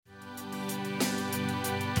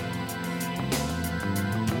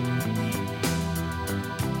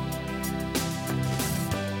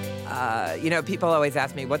people always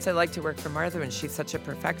ask me, what's it like to work for Martha? And she's such a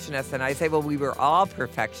perfectionist. And I say, well, we were all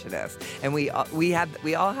perfectionists. And we all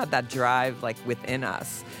had that drive like within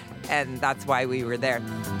us. And that's why we were there.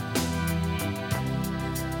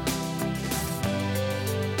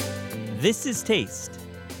 This is Taste.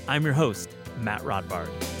 I'm your host, Matt Rodbard.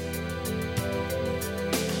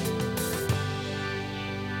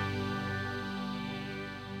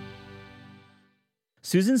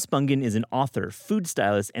 Susan Spungen is an author, food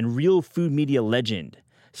stylist, and real food media legend.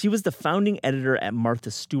 She was the founding editor at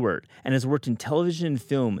Martha Stewart and has worked in television and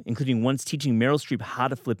film, including once teaching Meryl Streep how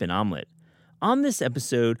to flip an omelet. On this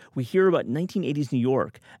episode, we hear about 1980s New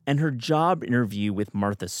York and her job interview with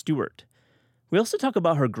Martha Stewart. We also talk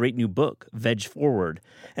about her great new book, Veg Forward,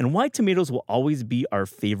 and why tomatoes will always be our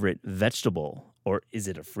favorite vegetable. Or is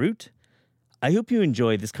it a fruit? I hope you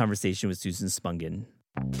enjoy this conversation with Susan Spungen.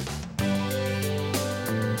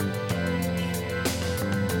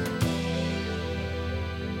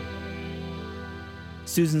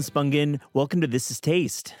 Susan Spungen, welcome to This is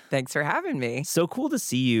Taste. Thanks for having me. So cool to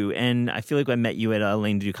see you, and I feel like I met you at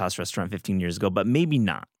Elaine Ducasse restaurant 15 years ago, but maybe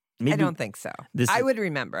not. I don't think so. I would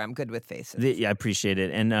remember. I'm good with faces. Yeah, I appreciate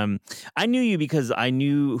it. And I knew you because I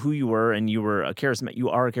knew who you were, and you were a charismatic. You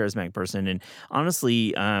are a charismatic person, and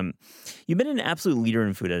honestly, you've been an absolute leader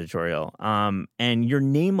in food editorial. And your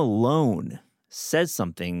name alone says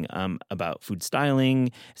something about food styling.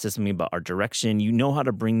 It says something about art direction. You know how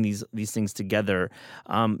to bring these things together.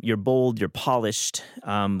 You're bold. You're polished.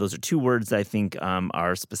 Those are two words that I think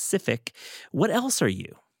are specific. What else are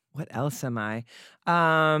you? What else am I?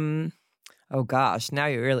 Oh gosh, now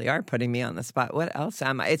you really are putting me on the spot. What else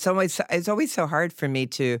am I? It's always so hard for me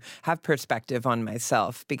to have perspective on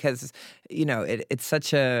myself because, it's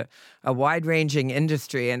such a wide-ranging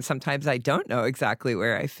industry, and sometimes I don't know exactly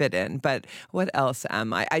where I fit in. But what else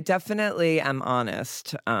am I? I definitely am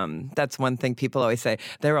honest. That's one thing people always say.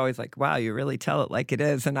 They're always like, wow, you really tell it like it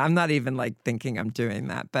is. And I'm not even like thinking I'm doing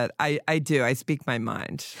that, but I do. I speak my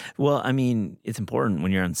mind. Well, I mean, it's important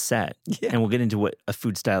when you're on set. Yeah. And we'll get into what a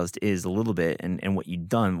food stylist is a little bit and what you've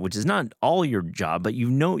done, which is not all your job, but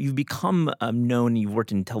you've become known. You've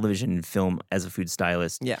worked in television and film as a food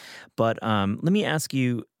stylist. Yeah. But let me ask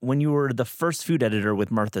you, when you were the first food editor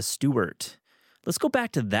with Martha Stewart, let's go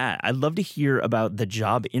back to that. I'd love to hear about the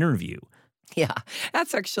job interview. Yeah,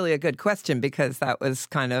 that's actually a good question because that was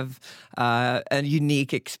kind of a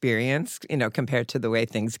unique experience, compared to the way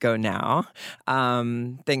things go now.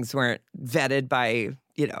 Things weren't vetted by,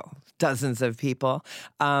 dozens of people.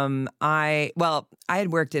 I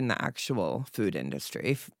had worked in the actual food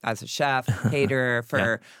industry as a chef, caterer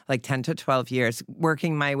for like 10 to 12 years,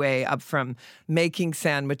 working my way up from making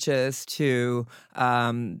sandwiches to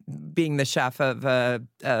being the chef of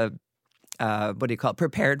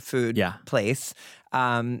prepared food place.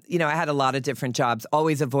 I had a lot of different jobs,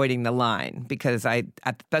 always avoiding the line because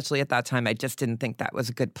especially at that time, I just didn't think that was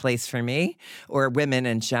a good place for me or women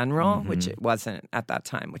in general, which it wasn't at that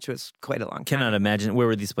time, which was quite a long time. Cannot imagine. Where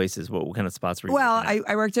were these places? What kind of spots were you Well,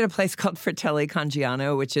 I worked at a place called Fratelli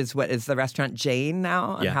Congiano, which is what is the restaurant Jane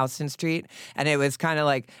now on Houston Street. And it was kind of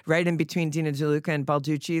like right in between Dina DeLuca and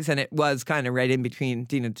Balducci's. And it was kind of right in between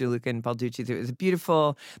Dina DeLuca and Balducci's. It was a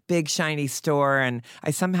beautiful, big, shiny store. And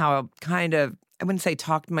I somehow I wouldn't say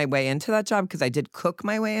talked my way into that job because I did cook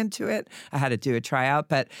my way into it. I had to do a tryout,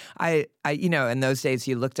 but I in those days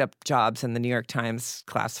you looked up jobs in the New York Times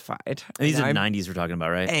classified. And these are 90s we're talking about,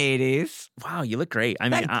 right? 80s. Wow, you look great. I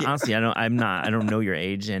mean, honestly, I don't know your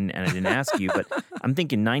age, and I didn't ask you, but I'm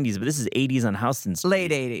thinking 90s, but this is 80s on Houston Street.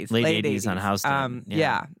 Late 80s. Late 80s on Houston.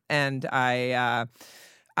 Yeah, and I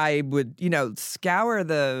would, scour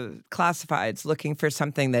the classifieds looking for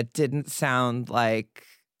something that didn't sound like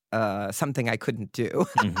something I couldn't do.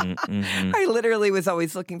 I literally was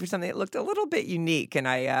always looking for something that looked a little bit unique. And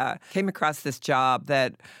I came across this job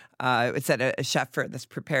that it said a chef for this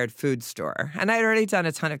prepared food store. And I'd already done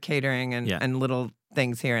a ton of catering and little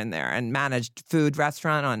things here and there and managed food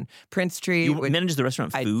restaurant on Prince Street. You managed the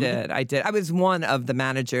restaurant food? I did. I was one of the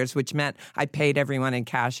managers, which meant I paid everyone in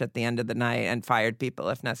cash at the end of the night and fired people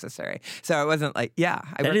if necessary. So it wasn't like,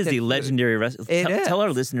 that is the legendary restaurant. Tell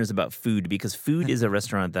our listeners about food because food is a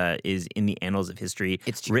restaurant that is in the annals of history.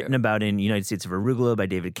 It's true. Written about in United States of Arugula by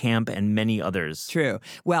David Camp and many others. True.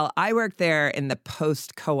 Well, I worked there in the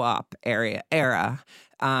post-co-op era.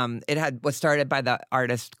 It was started by the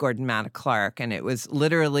artist Gordon Matta Clark, and it was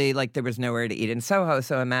literally like there was nowhere to eat in Soho,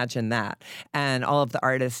 so imagine that. And all of the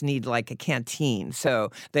artists need like a canteen.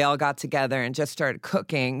 So they all got together and just started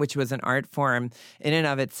cooking, which was an art form in and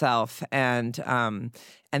of itself. And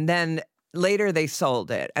then later they sold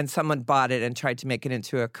it and someone bought it and tried to make it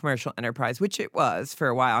into a commercial enterprise, which it was for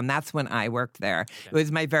a while. And that's when I worked there. Okay. It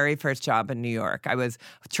was my very first job in New York. I was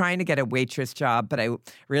trying to get a waitress job, but I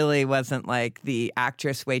really wasn't like the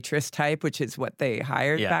actress waitress type, which is what they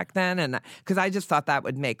hired back then. And because I just thought that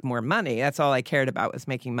would make more money. That's all I cared about, was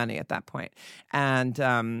making money at that point. And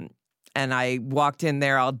I walked in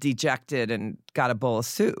there all dejected and got a bowl of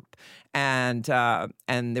soup. And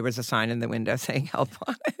there was a sign in the window saying help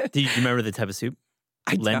on it. Do you remember the type of soup?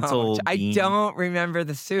 I don't remember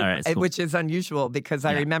the soup, cool. which is unusual because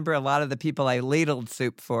I remember a lot of the people I ladled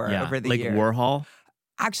soup for over the years. Like Warhol?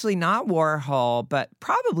 Actually, not Warhol, but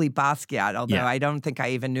probably Basquiat, although I don't think I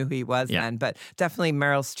even knew who he was then. But definitely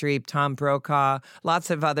Meryl Streep, Tom Brokaw, lots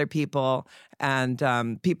of other people,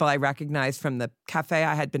 and people I recognized from the cafe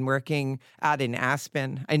I had been working at in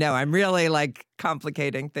Aspen. I know, I'm really like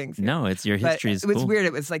complicating things here. No, it's your history is cool. It was cool. weird.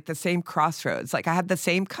 It was like the same crossroads. Like I had the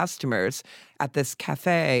same customers at this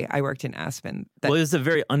cafe I worked in Aspen. Well, it was a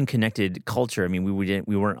very unconnected culture. I mean, we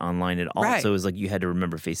weren't online at all. Right. So it was like you had to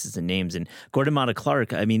remember faces and names. And Gordon Matta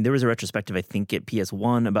Clark, I mean, there was a retrospective, I think, at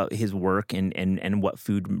PS1 about his work and what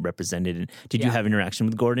food represented. And did you have interaction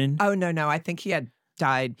with Gordon? Oh, no. I think he had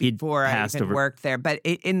died before I even worked there. But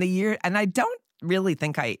in the year, and I don't really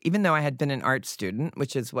think even though I had been an art student,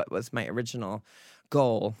 which is what was my original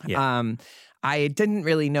goal, I didn't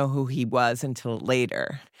really know who he was until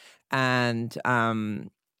later. And,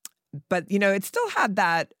 but, you know, it still had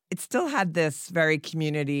this very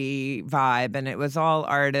community vibe, and it was all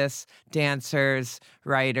artists, dancers,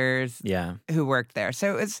 writers who worked there.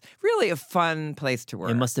 So it was really a fun place to work.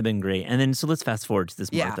 It must have been great. And then, so let's fast forward to this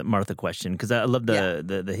Martha question, because I love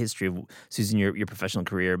the history of, Susan, your professional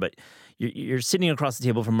career, but you're sitting across the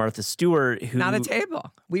table from Martha Stewart, who... Not a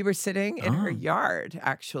table. We were sitting in her yard,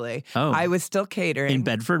 actually. Oh. I was still catering. In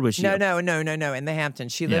Bedford, was she? No, in the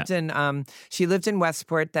Hamptons. She lived in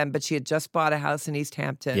Westport then, but she had just bought a house in East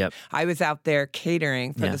Hampton. Yep. I was out there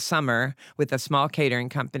catering for the summer with a small catering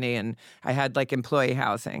company, and I had like employee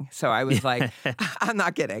housing. So I was like, I'm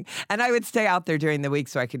not kidding. And I would stay out there during the week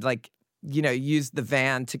so I could like, you know, use the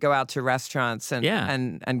van to go out to restaurants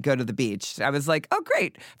and go to the beach. I was like, oh,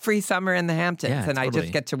 great, free summer in the Hamptons. And I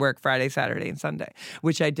just get to work Friday, Saturday, and Sunday,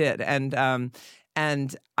 which I did. And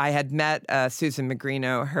I had met Susan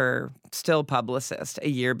Magrino, her still publicist, a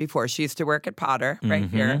year before. She used to work at Potter right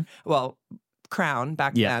here. Well, Crown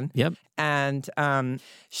back then. Yep. And I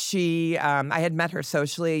had met her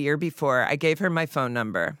socially a year before. I gave her my phone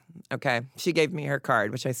number. Okay. She gave me her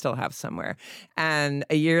card, which I still have somewhere. And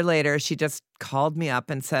a year later, she just called me up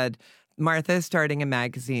and said, Martha is starting a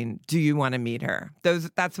magazine. Do you want to meet her?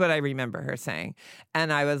 That's what I remember her saying.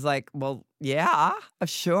 And I was like, well, yeah,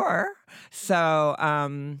 sure. So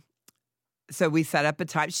we set up a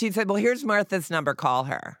time. She said, well, here's Martha's number. Call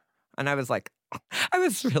her. And I was like, I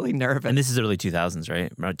was really nervous. And this is early 2000s, right?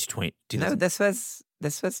 Around 2000. No, this was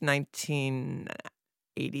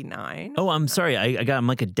 1989. Oh, I'm sorry. I'm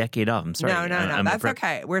like a decade off. I'm sorry. No. That's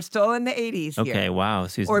okay. We're still in the 80s here. Okay, wow.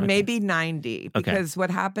 Susan, or maybe 90. Because what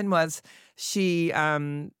happened was we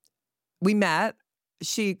met.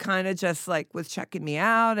 She kind of just like was checking me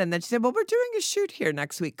out. And then she said, well, we're doing a shoot here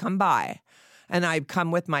next week. Come by. And I'd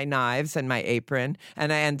come with my knives and my apron.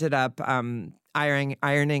 And I ended up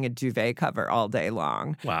ironing a duvet cover all day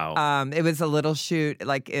long. Wow. It was a little shoot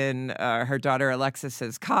like in her daughter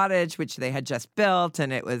Alexis's cottage, which they had just built,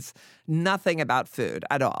 and it was nothing about food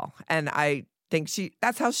at all. And I think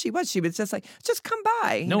that's how she was. She was just like, just come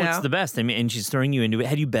by. No, you know? It's the best. I mean, and she's throwing you into it.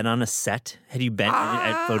 Had you been on a set? Had you been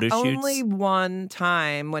at photo shoots? Only one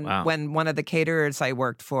time when one of the caterers I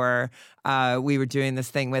worked for, we were doing this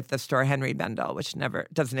thing with the store Henry Bendel, which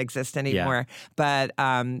doesn't exist anymore. Yeah. But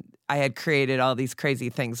I had created all these crazy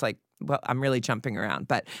things like, well, I'm really jumping around,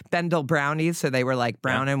 but Bendel brownies. So they were like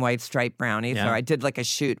brown and white striped brownies. Yeah. So I did like a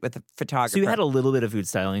shoot with a photographer. So you had a little bit of food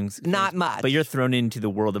styling. Not much. But you're thrown into the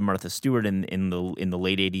world of Martha Stewart in the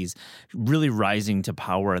late 80s, really rising to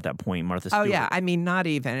power at that point, Martha Stewart. Oh, yeah. I mean, not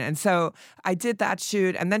even. And so I did that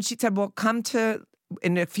shoot. And then she said, well,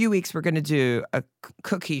 in a few weeks, we're going to do a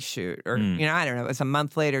cookie shoot. Or, I don't know, it was a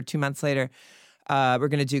month later, 2 months later. We're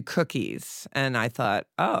going to do cookies. And I thought,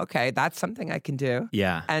 oh, okay, that's something I can do.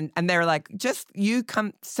 Yeah. And they were like, just you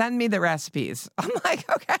come, send me the recipes. I'm like,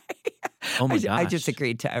 okay. Oh my I just gosh.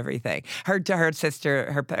 agreed to everything. Her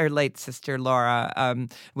sister, her late sister Laura,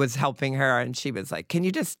 was helping her, and she was like, "Can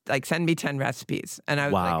you just like send me 10 recipes?" And I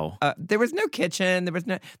was Wow. like, "There was no kitchen. There was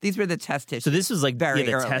no. These were the test issues." So this was like very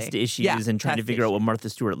the early. test issues Yeah, and trying to test figure out what issues. Martha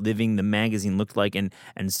Stewart living the magazine looked like. And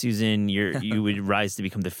Susan, you would rise to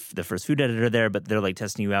become the first food editor there, but they're like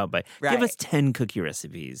testing you out by give us Right. 10 cookie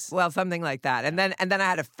recipes. Well, something like that. And then I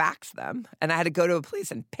had to fax them, and I had to go to a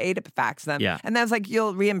place and pay to fax them. Yeah. And I was like,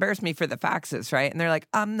 "You'll reimburse me for the faxes, right?" And they're like,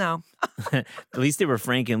 no. At least they were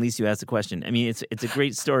frank, and at least you asked the question. I mean, it's a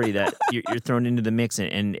great story that you're thrown into the mix,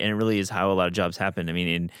 and it really is how a lot of jobs happen. I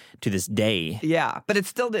mean, to this day. Yeah, but it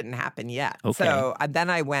still didn't happen yet. Okay. So then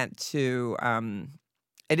I went to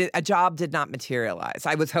a job did not materialize.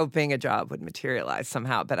 I was hoping a job would materialize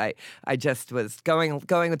somehow, but I just was going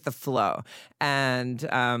with the flow. And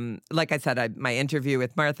like I said, my interview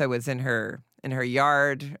with Martha was in her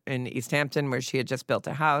yard in East Hampton, where she had just built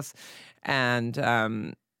a house, and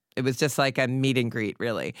it was just like a meet and greet,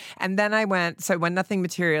 really. And then I went. So when nothing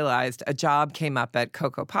materialized, a job came up at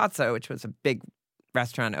Coco Pazzo, which was a big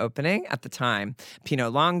restaurant opening at the time. Pino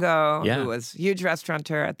Longo, Yeah. who was a huge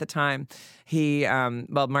restaurateur at the time,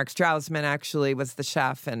 Mark Strausman actually was the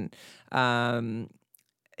chef, and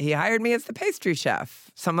he hired me as the pastry chef.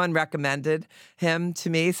 Someone recommended him to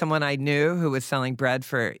me, someone I knew who was selling bread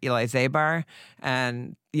for Eli Zabar.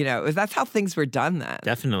 And, that's how things were done then.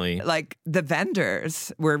 Definitely. Like the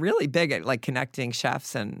vendors were really big at like connecting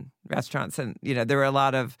chefs and restaurants. And, there were a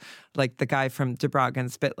lot of like the guy from DeBraga and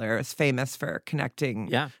Spittler is famous for connecting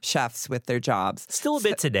chefs with their jobs. Still a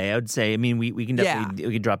bit today, I would say. I mean, we can definitely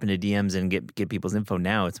we can drop into DMs and get people's info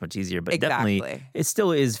now. It's much easier, but definitely it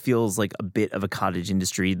still feels like a bit of a cottage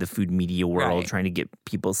industry, the food media world, trying to get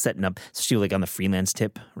people setting up, especially like on the freelance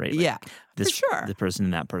tip, right? Like for sure. The person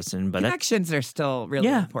and that person, but connections are still really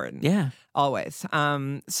important. Yeah, always.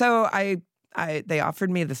 So they offered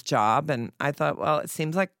me this job, and I thought, well, it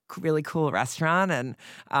seems like a really cool restaurant, and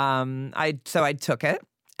I took it,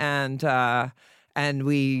 and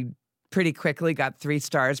we pretty quickly got 3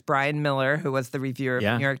 stars. Brian Miller, who was the reviewer of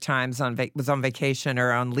the New York Times, was on vacation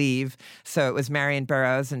or on leave, so it was Marion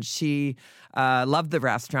Burroughs, and she loved the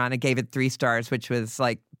restaurant and gave it 3 stars, which was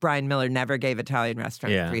like Brian Miller never gave Italian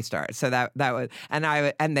restaurant 3 stars. So that was, and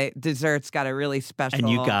the desserts got a really special. And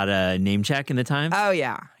you got a name check in the Times? Oh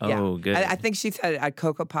yeah. Oh, good. I think she said at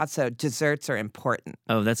Coco Pazzo, desserts are important.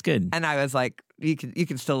 Oh, that's good. And I was like, you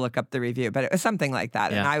can still look up the review, but it was something like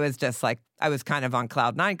that. And I was just like, I was kind of on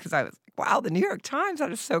cloud 9 because I was like, wow, the New York Times,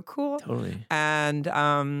 that is so cool. Totally. And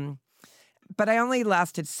but I only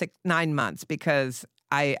lasted 9 months because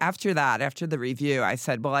after the review, I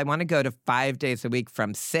said, well, I want to go to 5 days a week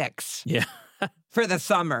from 6. Yeah. For the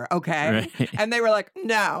summer, okay? Right. And they were like,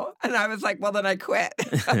 no. And I was like, well, then I quit.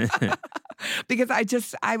 Because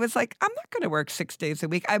I was like, I'm not going to work 6 days a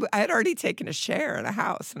week. I had already taken a share in a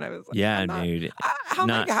house. And I was like, dude. How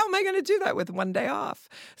am I going to do that with one day off?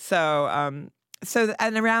 So,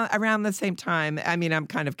 and around the same time, I mean, I'm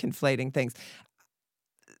kind of conflating things.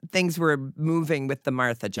 Things were moving with the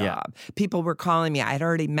Martha job. People were calling me. I had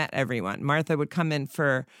already met everyone. Martha would come in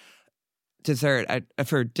for dessert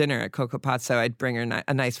for dinner at Coco Pazzo. I'd bring her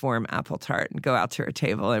a nice warm apple tart and go out to her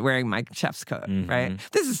table and wearing my chef's coat, right?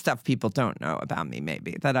 This is stuff people don't know about me,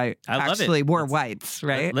 maybe, that I actually wore whites,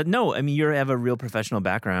 right? No, I mean, you have a real professional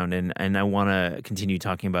background, and I want to continue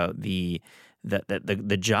talking about the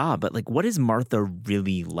job, but like, what is Martha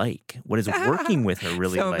really like? What is working with her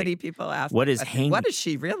really like? So many people ask. What is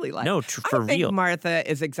she really like? No, for I think real. Martha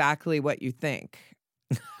is exactly what you think.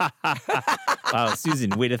 Wow,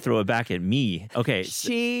 Susan, way to throw it back at me. Okay.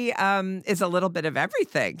 She is a little bit of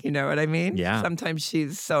everything. You know what I mean? Yeah. Sometimes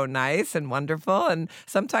she's so nice and wonderful, and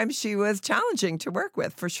sometimes she was challenging to work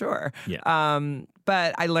with, for sure. Yeah.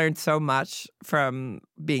 But I learned so much from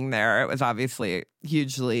being there. It was obviously a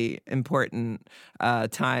hugely important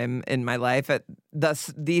time in my life.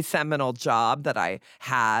 The seminal job that I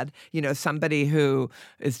had, somebody who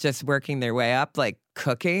is just working their way up, like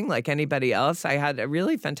cooking like anybody else. I had a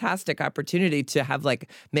really fantastic opportunity to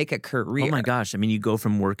make a career. Oh my gosh. I mean, you go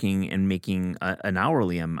from working and making an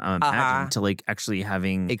hourly imagine to like actually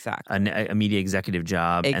having a media executive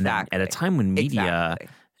job. And then at a time when media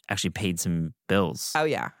actually paid some bills. Oh,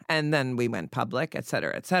 yeah. And then we went public, et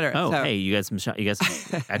cetera, et cetera. Oh, So, hey, you guys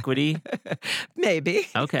some equity? maybe.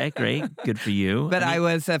 Okay, great. Good for you. But I mean,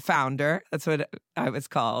 was a founder. That's what I was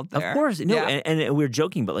called there. of course. No, Yeah. and we're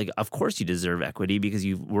joking, but like, of course you deserve equity because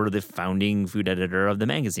you were the founding food editor of the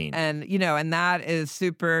magazine. And, and that is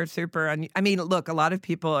super, super. I mean, look, a lot of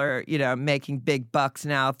people are, making big bucks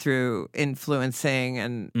now through influencing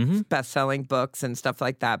and best-selling books and stuff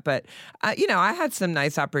like that. But, I had some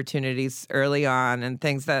nice opportunities early on and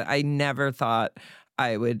things that I never thought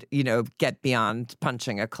I would, get beyond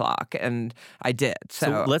punching a clock. And I did.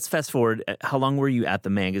 So let's fast forward. How long were you at the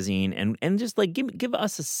magazine? And just like give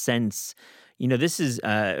us a sense. This is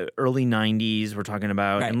early 90s we're talking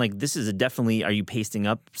about. Right. And like this is definitely, are you pasting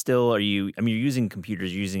up still? You're using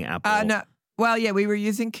computers, you're using Apple. No. Well, yeah, we were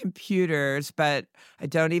using computers, but I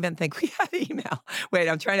don't even think we had email. Wait,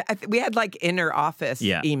 we had like inner office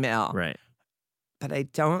email. Right. But I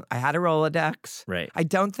had a Rolodex. Right. I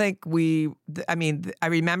don't think I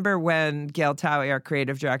remember when Gail Towie, our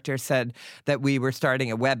creative director, said that we were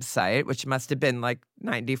starting a website, which must have been like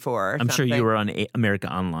 94 or I'm something. sure you were on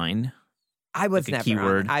America Online. I was like never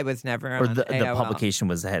keyword. I was never or on the AOL. publication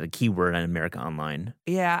had a keyword on America Online.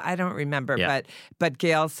 Yeah, I don't remember. Yeah. But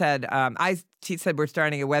Gail said, she said, we're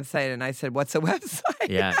starting a website. And I said, what's a website?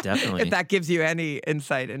 Yeah, definitely. If that gives you any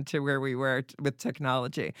insight into where we were with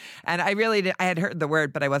technology. And I really I had heard the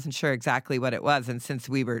word, but I wasn't sure exactly what it was. And since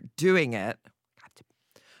we were doing it,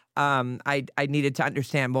 I needed to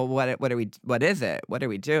understand, well, what is it? What are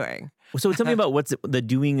we doing? So tell me about what's the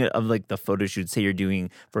doing of like the photo shoot. Say you're doing,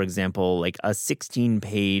 for example, like a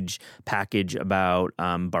 16-page package about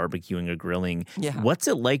barbecuing or grilling. Yeah. What's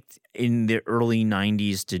it like in the early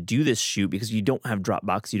 90s to do this shoot? Because you don't have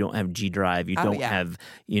Dropbox, you don't have G Drive, you don't have,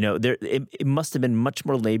 it must have been much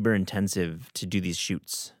more labor intensive to do these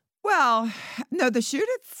shoots. Well, no, the shoot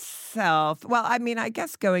itself, I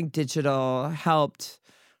guess going digital helped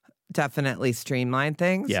definitely streamline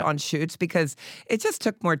things on shoots because it just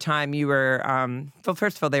took more time. You were,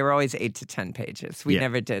 first of all, they were always 8 to 10 pages. We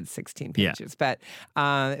never did 16 pages, but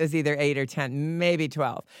it was either 8 or 10, maybe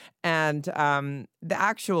 12. And the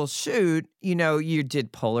actual shoot, you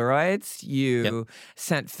did Polaroids. You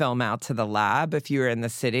sent film out to the lab if you were in the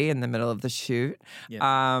city in the middle of the shoot. It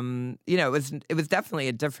was definitely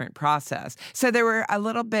a different process. So there were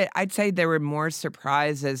I'd say there were more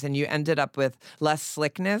surprises, and you ended up with less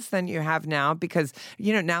slickness than you have now because,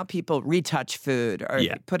 now people retouch food or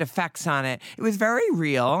put effects on it. It was very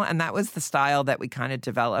real, and that was the style that we kind of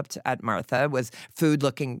developed at Martha, was food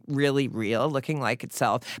looking really real, looking like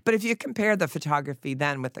itself. But if you compare the photography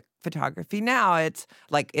then with the photography now, it's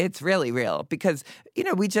really real because,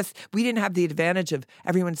 we didn't have the advantage of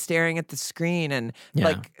everyone staring at the screen and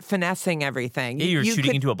like finessing everything. Yeah, you were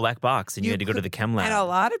shooting into a black box and you had to go to the chem lab. And a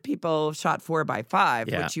lot of people shot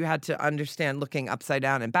 4x5, which you had to understand looking upside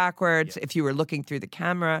down and backwards if you were looking through the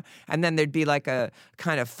camera. And then there'd be like a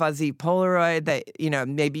kind of fuzzy Polaroid that,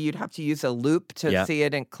 maybe you'd have to use a loop to see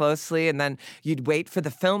it in closely. And then you'd wait for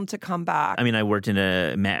the film to come back. I mean, I worked in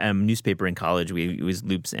a newspaper in college. We used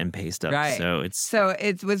loops and paste up. Right. So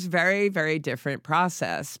it was very, very different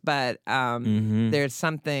process. But there's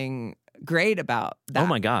something great about that. Oh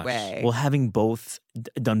my gosh. Way. Well, having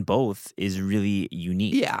done both is really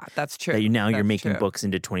unique. Yeah, that's true. That you're making books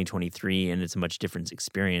into 2023 and it's a much different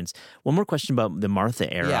experience. One more question about the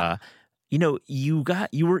Martha era. Yeah.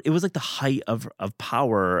 It was like the height of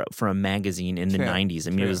power for a magazine in the 90s.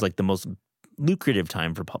 I mean, it was like the most lucrative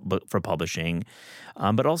time for publishing,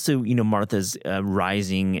 but also Martha's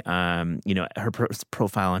rising, her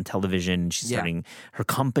profile on television. She's starting her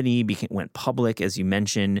company, went public, as you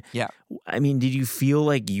mentioned. Yeah, I mean, did you feel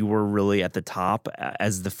like you were really at the top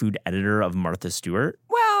as the food editor of Martha Stewart?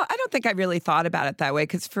 Well, I don't think I really thought about it that way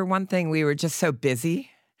because, for one thing, we were just so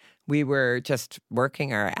busy. We were just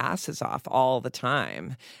working our asses off all the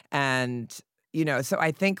time, and so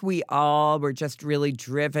I think we all were just really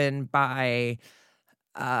driven by,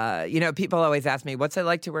 people always ask me, what's it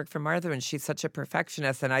like to work for Martha? And she's such a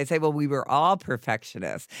perfectionist. And I say, well, we were all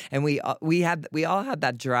perfectionists. And we all had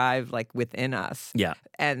that drive like within us. Yeah.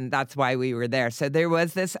 And that's why we were there. So there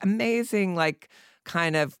was this amazing, like,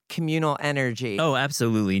 kind of communal energy. Oh,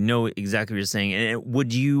 absolutely. No, exactly what you're saying. And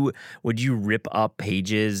would you rip up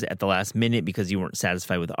pages at the last minute because you weren't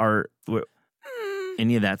satisfied with art?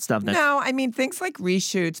 Any of that stuff? No, I mean, things like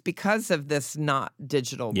reshoots, because of this not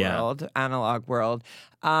digital world, analog world,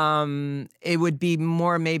 it would be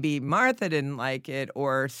more maybe Martha didn't like it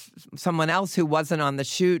or someone else who wasn't on the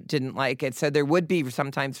shoot didn't like it. So there would be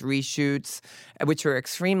sometimes reshoots, which were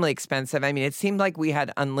extremely expensive. I mean, it seemed like we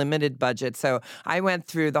had unlimited budget. So I went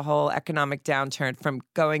through the whole economic downturn from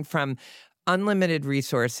going from unlimited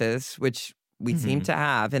resources, which we seemed to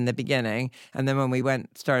have in the beginning. And then when we went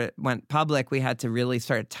public, we had to really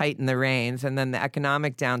start tighten the reins. And then the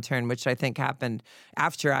economic downturn, which I think happened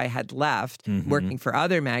after I had left, working for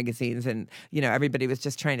other magazines, and everybody was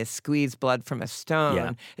just trying to squeeze blood from a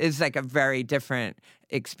stone. Is like a very different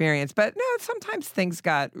experience. But no, sometimes things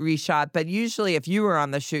got reshot. But usually, if you were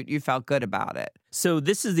on the shoot, you felt good about it. So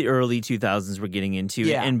this is the early 2000s we're getting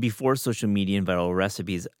into, and before social media and viral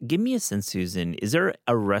recipes. Give me a sense, Susan, is there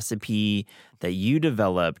a recipe that you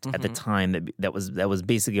developed at the time that was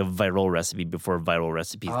basically a viral recipe before viral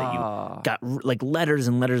recipes that you got like letters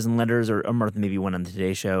and letters and letters, or Martha maybe went on the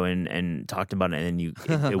Today Show and talked about it, and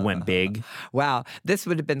then it went big? Wow, this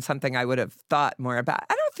would have been something I would have thought more about.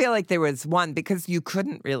 I don't feel like there was one, because you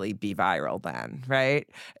couldn't really be viral then, right?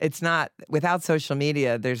 It's not, without social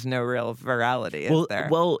media, there's no real virality.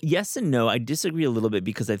 Well, yes and no. I disagree a little bit,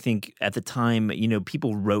 because I think at the time,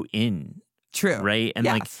 people wrote in. True. Right? And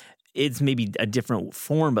like, it's maybe a different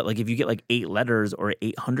form, but like if you get like 8 letters or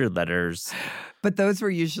 800 letters. But those were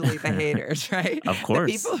usually the haters, right? Of course.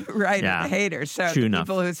 The people who write are the haters. So True the enough.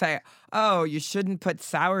 people who say, oh, you shouldn't put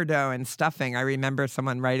sourdough in stuffing. I remember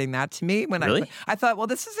someone writing that to me when Really? I thought, well,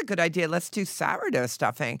 this is a good idea. Let's do sourdough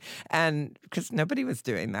stuffing. And because nobody was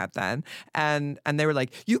doing that then. And they were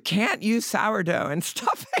like, you can't use sourdough in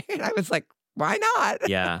stuffing. And I was like, why not?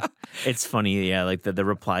 Yeah. It's funny. Yeah. Like the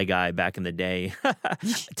reply guy back in the day.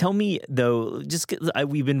 Tell me though,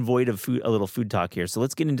 we've been void of a little food talk here. So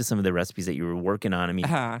let's get into some of the recipes that you were working on. I mean,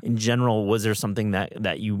 in general, was there something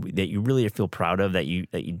that you really feel proud of that you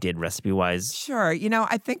did recipe wise? Sure.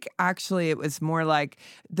 I think actually it was more like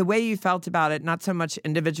the way you felt about it, not so much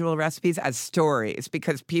individual recipes as stories,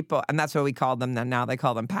 because people, and that's what we called them then, now they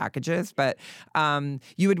call them packages, but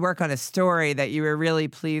you would work on a story that you were really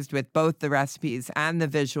pleased with, both the recipes and the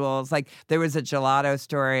visuals. Like there was a gelato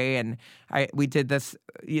story, and we did this,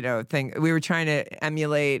 thing. We were trying to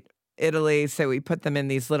emulate Italy, so we put them in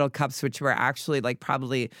these little cups, which were actually like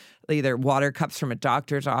probably either water cups from a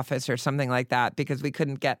doctor's office or something like that, because we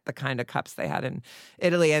couldn't get the kind of cups they had in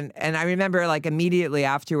Italy. And I remember like immediately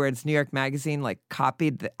afterwards, New York Magazine like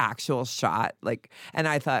copied the actual shot, and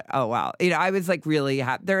I thought, oh wow, I was like really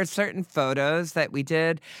happy. There are certain photos that we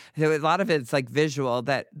did. A lot of it's like visual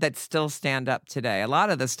that still stand up today. A lot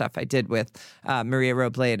of the stuff I did with Maria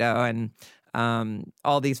Robledo and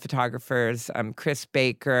all these photographers, Chris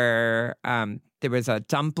Baker. There was a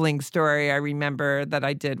dumpling story I remember that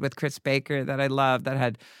I did with Chris Baker that I loved, that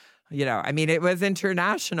had, it was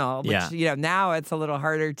international, which, now it's a little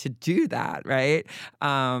harder to do that, right?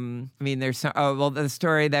 There's the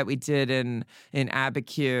story that we did in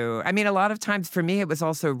Abiquiu. A lot of times for me, it was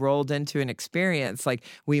also rolled into an experience. Like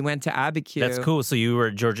we went to Abiquiu. That's cool. So you were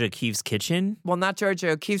at Georgia O'Keeffe's kitchen? Well, not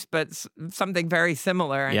Georgia O'Keeffe's, but something very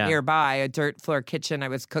similar and nearby, a dirt floor kitchen. I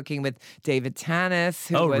was cooking with David Tanis.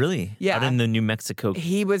 Really? Yeah. Out in the New Mexico.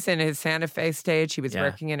 He was in his Santa Fe stage. He was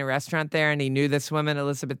working in a restaurant there, and he knew this woman,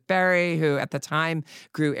 Elizabeth Berry, who at the time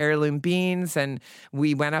grew heirloom beans. And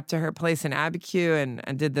we went up to her place in Abiquiu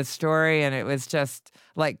and did this story. And it was just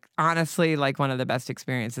like, honestly, like one of the best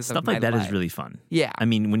experiences of my life. Stuff like that is really fun. Yeah.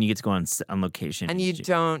 When you get to go on location. And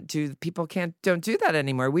people don't do that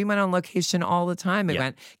anymore. We went on location all the time. We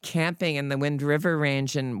went camping in the Wind River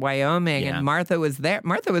Range in Wyoming, and Martha was there.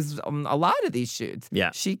 Martha was on a lot of these shoots.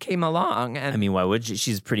 Yeah. She came along. And why would she?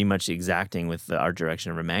 She's pretty much exacting with the art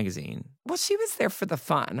direction of her magazine. Well, she was there for the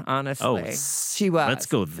fun, honestly. Oh, she was. Let's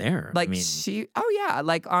go there. Like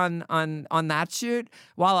on that shoot,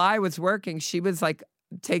 while I was working, she was like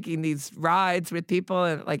taking these rides with people,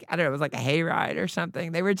 and like, I don't know, it was like a hayride or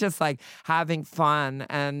something. They were just like having fun.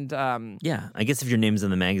 And I guess if your name's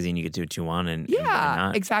in the magazine, you get to do what you want. And why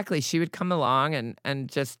not? Exactly. She would come along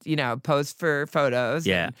and just, pose for photos.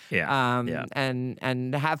 And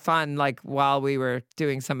have fun like while we were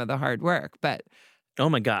doing some of the hard work. But oh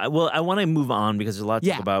my God! Well, I want to move on because there's a lot to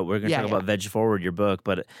talk about. We're going to talk about Veg Forward, your book,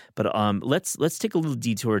 but let's take a little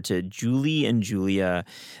detour to Julie and Julia,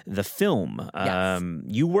 the film. Yes.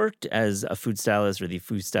 You worked as a food stylist or the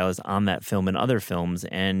food stylist on that film and other films,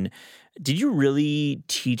 and did you really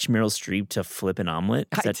teach Meryl Streep to flip an omelet?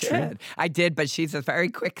 Is that true? I did, but she's a very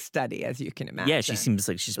quick study, as you can imagine. Yeah, she seems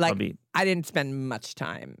like she's probably. I didn't spend much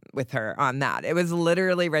time with her on that. It was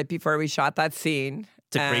literally right before we shot that scene.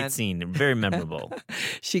 It's a great scene, very memorable.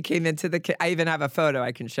 She came into I even have a photo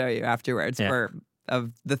I can show you afterwards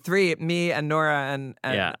of the three, me and Nora and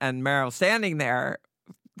Meryl standing there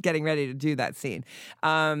getting ready to do that scene.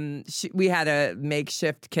 We had a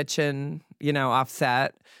makeshift kitchen,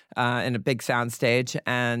 offset in a big soundstage,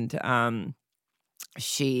 and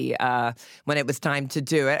she, when it was time to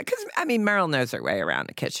do it, because I mean, Meryl knows her way around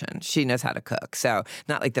the kitchen. She knows how to cook. So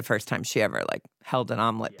not like the first time she ever like held an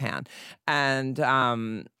omelet pan. And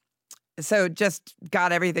so just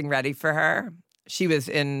got everything ready for her. She was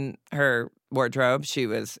in her wardrobe. It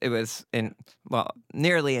was in, well,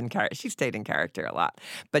 nearly in character. She stayed in character a lot.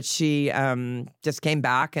 But she just came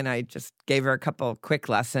back and I just gave her a couple quick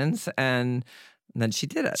lessons and then she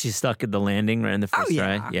did it. She stuck at the landing right in the first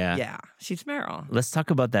try? Yeah. She's Meryl. Let's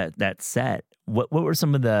talk about that set. What were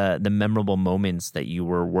some of the memorable moments that you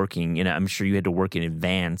were working? You know, I'm sure you had to work in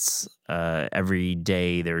advance every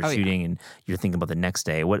day they were shooting, and you're thinking about the next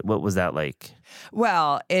day. What was that like?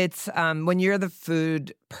 Well, it's when you're the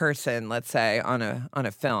food person, let's say on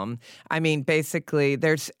a film. I mean, basically,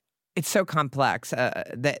 it's so complex.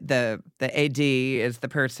 The AD is the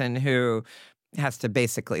person who has to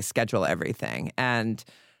basically schedule everything. And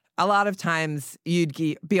a lot of times you'd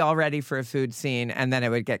be all ready for a food scene and then it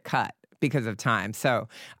would get cut because of time. So,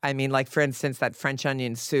 I mean, like, for instance, that French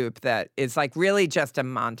onion soup that is like really just a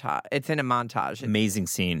montage. It's in a montage. Amazing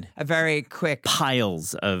scene. A very quick.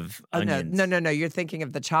 Piles of onions. No. You're thinking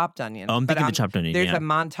of the chopped onions. Oh, I'm thinking of the chopped onion, There's a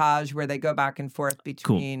montage where they go back and forth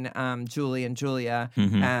between Julie and Julia,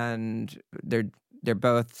 and they're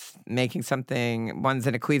both making something. One's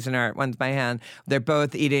in a Cuisinart, one's by hand. They're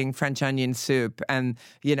both eating French onion soup. And,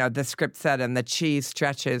 you know, the script said, and the cheese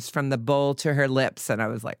stretches from the bowl to her lips. And I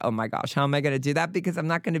was like, oh my gosh, how am I going to do that? Because I'm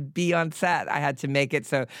not going to be on set. I had to make it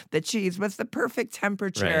so the cheese was the perfect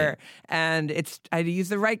temperature. Right. And I had to use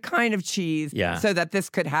the right kind of cheese so that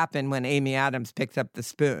this could happen when Amy Adams picked up the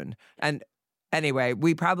spoon. And anyway,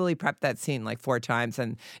 we probably prepped that scene like 4 times.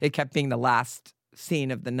 And it kept being the last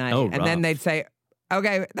scene of the night. Oh, and then they'd say,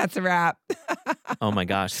 okay, that's a wrap. Oh my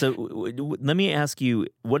gosh! So let me ask you,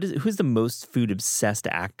 who's the most food obsessed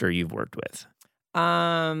actor you've worked with?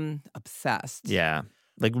 Obsessed. Yeah,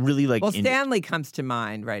 like really like. Well, Stanley comes to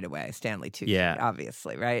mind right away. Stanley Tucci,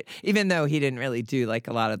 obviously, right? Even though he didn't really do like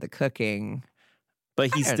a lot of the cooking.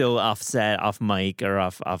 But he's still off set, off mic, or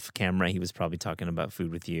off camera. He was probably talking about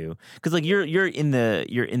food with you because like you're in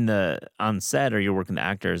the on set or you're working the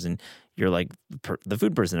actors and you're like the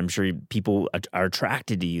food person. I'm sure people are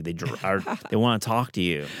attracted to you. They want to talk to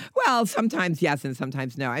you. Well, sometimes yes, and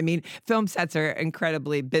sometimes no. I mean, film sets are an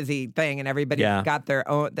incredibly busy thing, and everybody's got their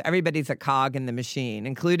own. Everybody's a cog in the machine,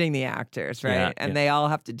 including the actors, right? Yeah, and they all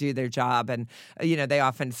have to do their job, and you know, they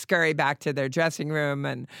often scurry back to their dressing room.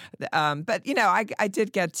 And but you know, I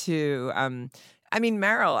did get to. I mean,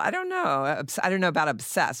 Meryl, I don't know about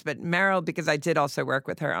obsessed, but Meryl, because I did also work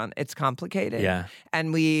with her on It's Complicated. Yeah.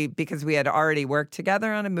 And because we had already worked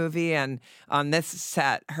together on a movie, and on this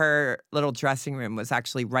set, her little dressing room was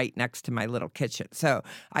actually right next to my little kitchen. So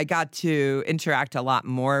I got to interact a lot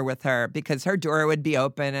more with her because her door would be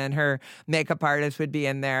open and her makeup artist would be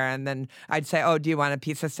in there. And then I'd say, oh, do you want a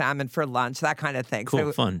piece of salmon for lunch? That kind of thing. Cool,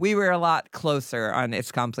 so fun. We were a lot closer on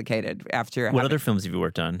It's Complicated after. What other films have you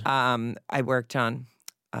worked on? I worked on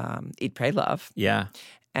Eat, Pray, Love. Yeah.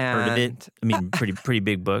 And, heard of it. I mean, pretty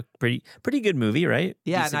big book. Pretty good movie, right?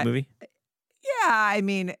 Yeah. Decent movie. Yeah, I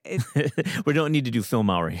mean, we don't need to do film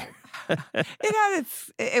hour here.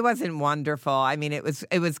 It wasn't wonderful. I mean, it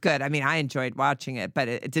was good. I mean, I enjoyed watching it, but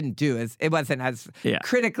it wasn't as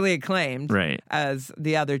critically acclaimed as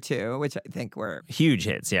the other two, which I think were huge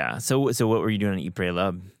hits. Yeah. So what were you doing on Eat, Pray,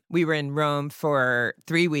 Love? We were in Rome for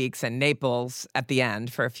 3 weeks and Naples at the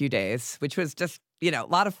end for a few days, which was just, you know, a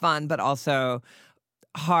lot of fun, but also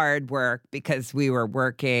hard work because we were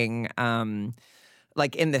working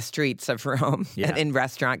like in the streets of Rome and in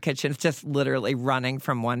restaurant kitchens, just literally running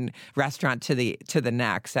from one restaurant to the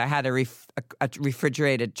next. I had a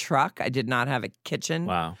refrigerated truck. I did not have a kitchen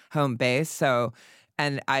home base. So,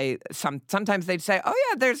 and sometimes they'd say, oh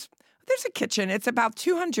yeah, there's a kitchen. It's about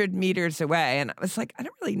 200 meters away. And I was like, I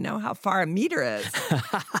don't really know how far a meter is.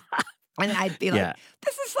 And I'd be like,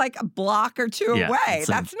 this is like a block or two away.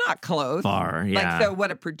 That's not close. Far, yeah. Like, so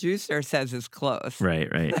what a producer says is close.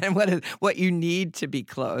 Right. And what you need to be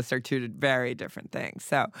close are two very different things.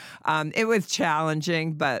 So it was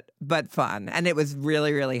challenging, but fun. And it was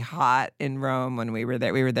really, really hot in Rome when we were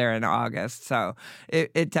there. We were there in August. So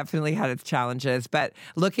it definitely had its challenges. But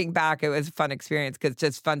looking back, it was a fun experience because it's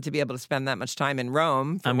just fun to be able to spend that much time in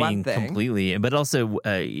Rome, for one thing. Completely. But also,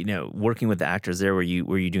 you know, working with the actors there, were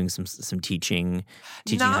you doing some teaching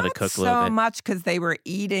how to cook a little bit? Not so much because they were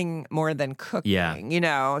eating more than cooking, you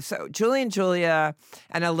know. So Julie and Julia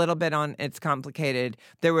and a little bit on It's Complicated,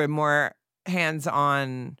 there were more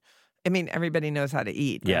hands-on. I mean, everybody knows how to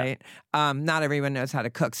eat, right? Not everyone knows how to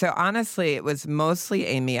cook. So honestly, it was mostly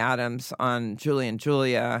Amy Adams on Julie and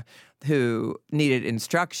Julia who needed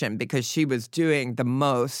instruction because she was doing the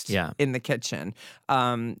most Yeah. in the kitchen.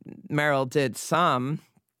 Meryl did some,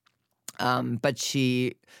 but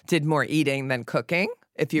she did more eating than cooking,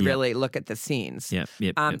 if you Yep. really look at the scenes. Yep.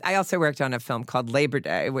 I also worked on a film called Labor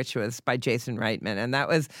Day, which was by Jason Reitman, and that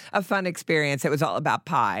was a fun experience. It was all about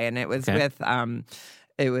pie, and it was with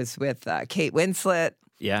Kate Winslet.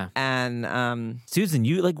 Yeah. And Susan,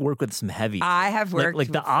 you like work with some heavy. I have worked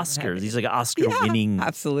like the with some Oscars. heavy- These like Oscar winning.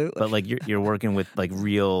 absolutely. But like you're working with like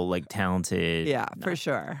real like talented. Yeah, for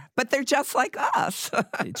sure. But they're just like us.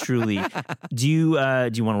 Truly. Do you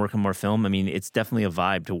want to work on more film? I mean, it's definitely a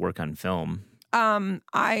vibe to work on film.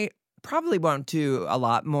 I probably won't do a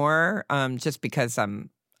lot more, just because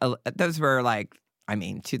those were like,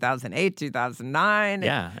 2008, 2009.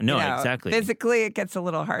 Yeah, no, exactly. Physically, it gets a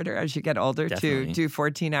little harder as you get older Definitely. to do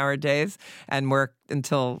 14-hour days and work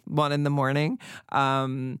until 1 in the morning.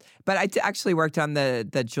 But I actually worked on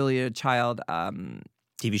the Julia Child,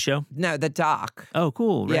 TV show? no, the doc. Oh,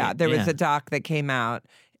 cool. Right. Yeah, there was a doc that came out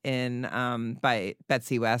in by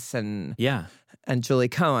Betsy West and Julie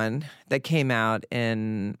Cohen that came out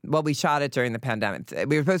we shot it during the pandemic.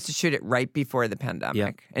 We were supposed to shoot it right before the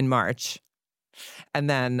pandemic in March. And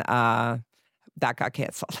then that got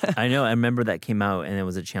canceled. I know. I remember that came out, and it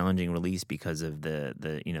was a challenging release because of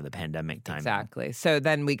the pandemic time. Exactly. So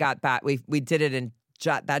then we got back. We did it in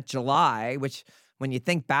that July, which when you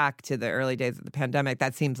think back to the early days of the pandemic,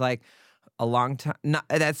 that seems like a long time.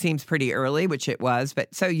 That seems pretty early, which it was.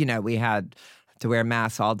 But so we had to wear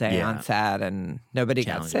masks all day on set, and nobody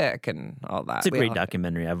got sick and all that. It's a great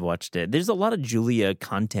documentary. I've watched it. There's a lot of Julia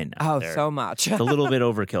content out there. Oh, so much. It's a little bit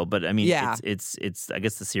overkill, but I mean, Yeah. it's I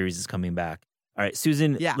guess the series is coming back. All right,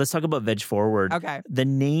 Susan, Yeah. let's talk about Veg Forward. Okay. The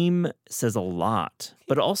name says a lot,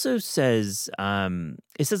 but it also says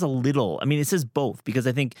it says a little. I mean, it says both because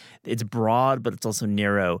I think it's broad, but it's also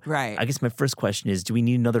narrow. Right. I guess my first question is, do we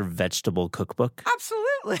need another vegetable cookbook?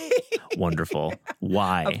 Absolutely. Wonderful.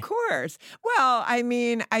 Why? Of course. Well,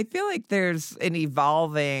 I feel like there's an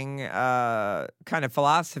evolving kind of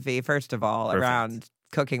philosophy, first of all, Perfect. around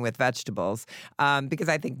cooking with vegetables, because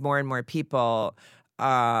I think more and more people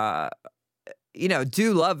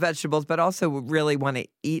do love vegetables, but also really want to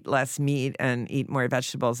eat less meat and eat more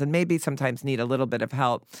vegetables, and maybe sometimes need a little bit of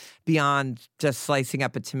help beyond just slicing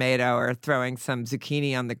up a tomato or throwing some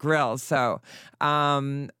zucchini on the grill. So,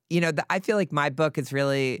 I feel like my book is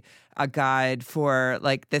really a guide for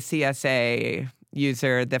like the CSA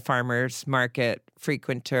user, the farmer's market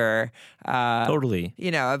frequenter. Totally.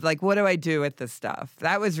 Of like, what do I do with this stuff?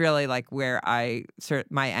 That was really like where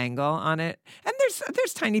my angle on it. And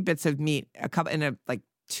there's tiny bits of meat, a couple in like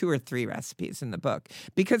 2 or 3 recipes in the book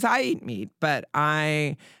because I eat meat, but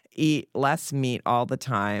I eat less meat all the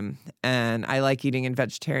time, and I like eating in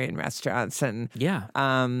vegetarian restaurants. And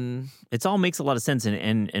it all makes a lot of sense,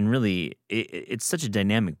 and really, it's such a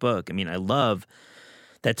dynamic book. I mean, I love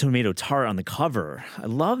that tomato tart on the cover. I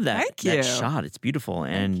love that, that shot. It's beautiful.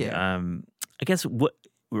 And I guess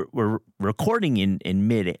we're recording in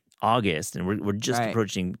mid-August, and we're just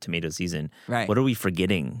approaching tomato season. Right. What are we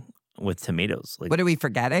forgetting with tomatoes? Like, what are we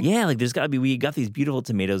forgetting? Yeah, like there's got to be. We got these beautiful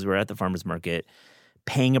tomatoes. We're at the farmer's market,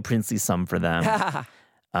 paying a princely sum for them.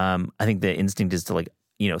 I think the instinct is to like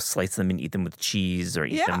slice them and eat them with cheese or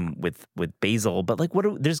eat them with basil. But like,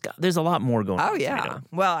 there's a lot more going on. Oh yeah. Tomato.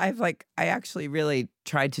 Well, I actually really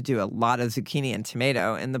tried to do a lot of zucchini and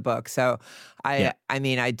tomato in the book. So I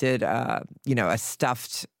did a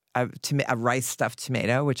stuffed. A rice stuffed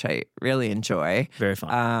tomato, which I really enjoy. Very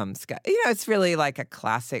fun. It's really like a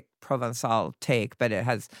classic Provençal take, but it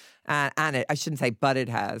has, and it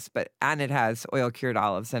has oil cured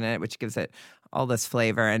olives in it, which gives it all this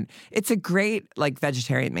flavor. And it's a great like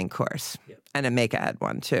vegetarian main course and a make-ahead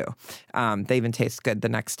one too. They even taste good the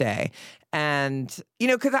next day. And,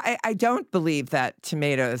 because I don't believe that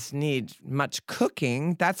tomatoes need much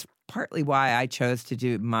cooking. That's partly why I chose to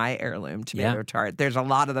do my heirloom tomato tart. There's a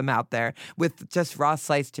lot of them out there with just raw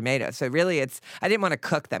sliced tomatoes. So really I didn't want to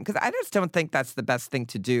cook them because I just don't think that's the best thing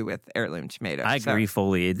to do with heirloom tomatoes. I agree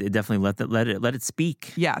fully. It definitely let it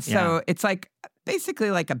speak. Yeah. So it's like basically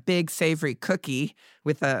like a big savory cookie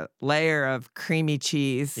with a layer of creamy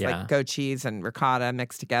cheese, like goat cheese and ricotta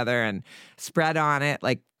mixed together and spread on it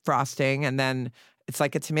like frosting. And then it's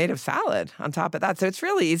like a tomato salad on top of that. So it's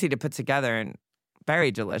really easy to put together and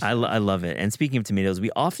very delicious. I love it. And speaking of tomatoes,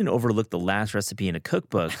 we often overlook the last recipe in a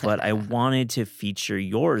cookbook, but I wanted to feature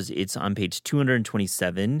yours. It's on page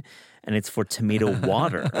 227, and it's for tomato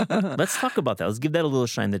water. Let's talk about that. Let's give that a little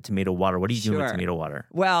shine, the tomato water. What are you doing with tomato water?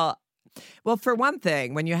 Well, Well, for one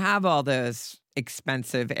thing, when you have all those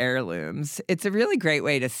expensive heirlooms, it's a really great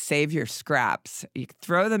way to save your scraps. You can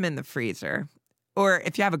throw them in the freezer. Or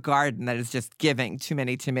if you have a garden that is just giving too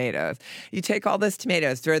many tomatoes, you take all those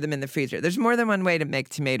tomatoes, throw them in the freezer. There's more than one way to make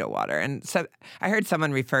tomato water. And so I heard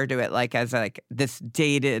someone refer to it like as like this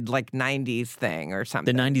dated like 90s thing or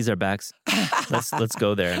something. The 90s are back. Let's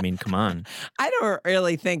go there. I mean, come on. I don't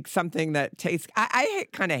really think something that tastes... I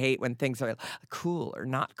kind of hate when things are cool or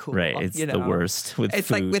not cool. Right. It's the worst with it's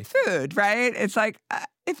food. It's like with food, right? It's like,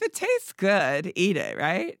 if it tastes good, eat it,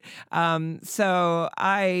 right? So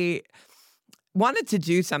I wanted to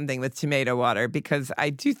do something with tomato water because I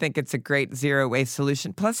do think it's a great zero waste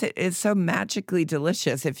solution. Plus, it is so magically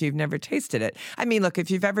delicious if you've never tasted it. I mean, look, if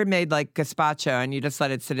you've ever made like gazpacho and you just let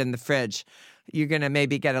it sit in the fridge, you're going to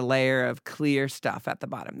maybe get a layer of clear stuff at the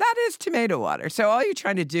bottom. That is tomato water. So all you're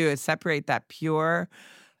trying to do is separate that pure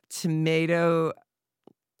tomato.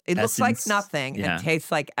 It Essence. looks like nothing and tastes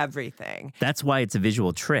like everything. That's why it's a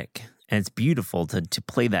visual trick. And it's beautiful to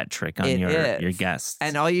play that trick on your guests.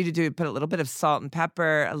 And all you do is put a little bit of salt and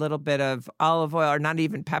pepper, a little bit of olive oil, or not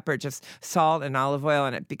even pepper, just salt and olive oil,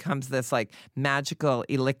 and it becomes this like magical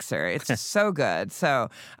elixir. It's just so good. So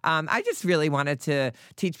I just really wanted to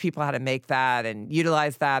teach people how to make that and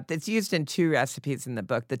utilize that. It's used in 2 recipes in the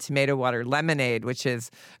book. The tomato water lemonade, which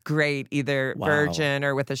is great, either virgin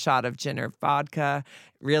or with a shot of gin or vodka.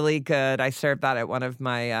 Really good. I served that at one of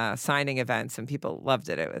my signing events, and people loved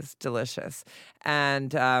it. It was delicious.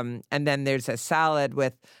 And then there's a salad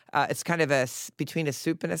with it's kind of between a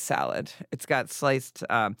soup and a salad. It's got sliced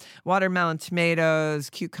watermelon,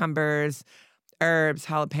 tomatoes, cucumbers, herbs,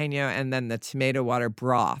 jalapeno, and then the tomato water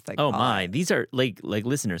broth. Oh my! These are like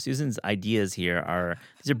listeners. Susan's ideas here are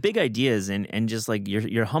big ideas, and just like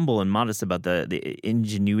you're humble and modest about the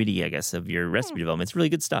ingenuity, I guess, of your recipe development. It's really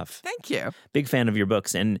good stuff. Thank you. Big fan of your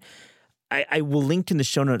books, and I will link in the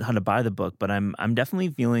show note how to buy the book. But I'm definitely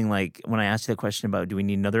feeling like when I asked you that question about do we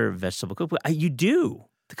need another vegetable cookbook, you do,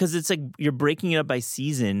 because it's like you're breaking it up by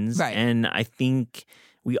seasons, right? And I think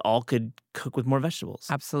we all could cook with more vegetables.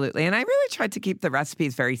 Absolutely. And I really tried to keep the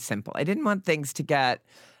recipes very simple. I didn't want things to get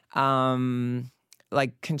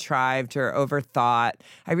like contrived or overthought.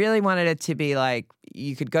 I really wanted it to be like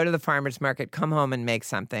you could go to the farmer's market, come home and make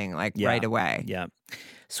something like right away. Yeah.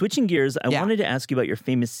 Switching gears, I wanted to ask you about your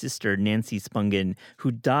famous sister, Nancy Spungen,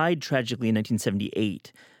 who died tragically in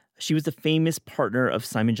 1978. She was the famous partner of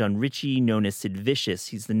Simon John Ritchie, known as Sid Vicious.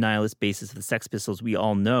 He's the nihilist bassist of the Sex Pistols. We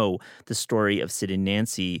all know the story of Sid and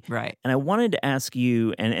Nancy. Right. And I wanted to ask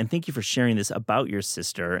you, and thank you for sharing this about your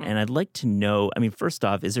sister. And I'd like to know, I mean, first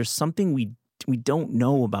off, is there something we don't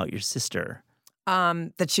know about your sister?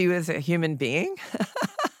 That she was a human being.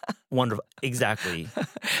 Wonderful. Exactly.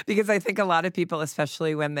 Because I think a lot of people,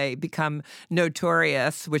 especially when they become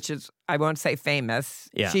notorious, which is, I won't say famous.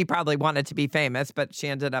 Yeah. She probably wanted to be famous, but she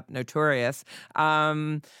ended up notorious.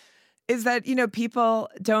 Is that, people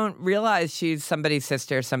don't realize she's somebody's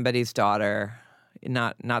sister, somebody's daughter,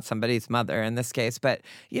 not somebody's mother in this case. But,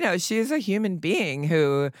 she's a human being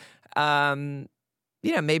who,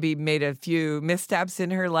 maybe made a few missteps in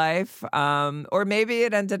her life, or maybe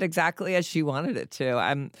it ended exactly as she wanted it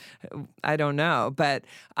to. I don't know. But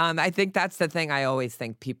I think that's the thing I always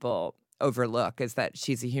think people overlook is that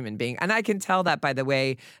she's a human being. And I can tell that by the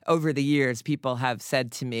way, over the years, people have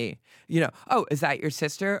said to me, oh, is that your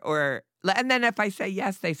sister? And then if I say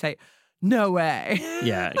yes, they say, no way.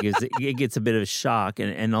 Yeah, because it gets a bit of a shock.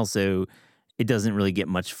 And also, it doesn't really get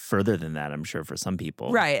much further than that, I'm sure, for some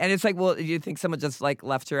people. Right. And it's like, well, do you think someone just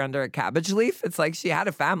left her under a cabbage leaf? It's like she had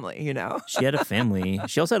a family, She had a family.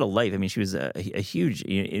 She also had a life. I mean, she was a huge,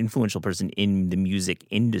 influential person in the music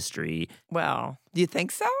industry. Well, do you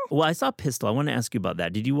think so? Well, I saw Pistol. I want to ask you about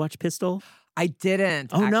that. Did you watch Pistol? I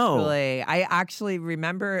didn't. Oh, no. I actually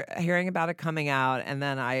remember hearing about it coming out, and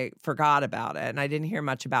then I forgot about it, and I didn't hear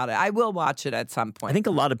much about it. I will watch it at some point. I think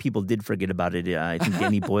a lot of people did forget about it. I think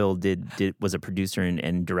Danny Boyle was a producer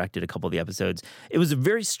and directed a couple of the episodes. It was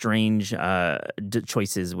very strange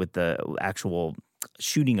choices with the actual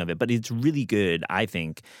shooting of it, but it's really good, I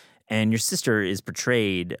think. And your sister is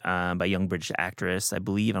portrayed by a young British actress, I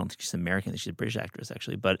believe. I don't think she's American. I think she's a British actress,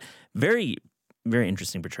 actually. But very, very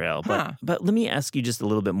interesting portrayal. But let me ask you just a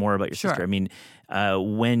little bit more about your sister. I mean,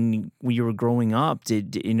 when you were growing up,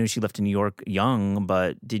 did she left to New York young?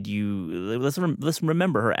 But did you let's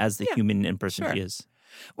remember her as the human and person she is.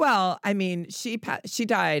 Well, I mean, she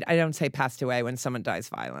died. I don't say passed away when someone dies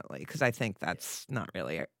violently because I think that's not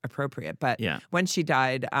really appropriate. But when she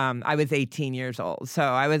died, I was 18 years old. So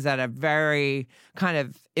I was at a very kind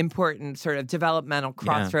of important sort of developmental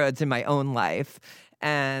crossroads in my own life.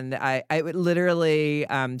 and I would literally,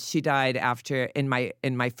 she died in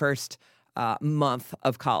my first month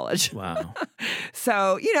of college. Wow.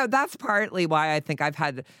 So, that's partly why I think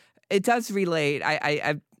it does relate.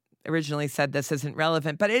 I originally said this isn't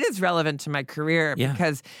relevant, but it is relevant to my career Yeah.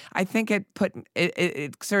 because I think it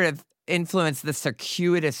sort of influenced the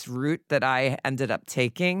circuitous route that I ended up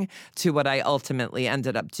taking to what I ultimately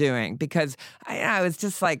ended up doing, because I was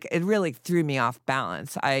just like, it really threw me off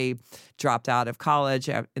balance. I dropped out of college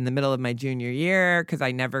in the middle of my junior year because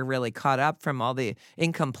I never really caught up from all the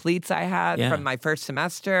incompletes I had from my first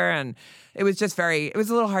semester. And it was just it was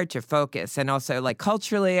a little hard to focus. And also, like,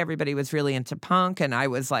 culturally, everybody was really into punk. And I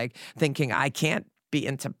was like thinking, I can't be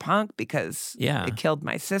into punk because it killed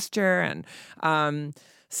my sister. And,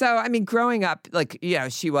 so, I mean, growing up, like,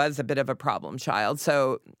 she was a bit of a problem child.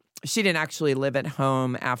 So she didn't actually live at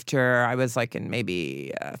home after I was like in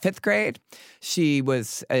maybe fifth grade. She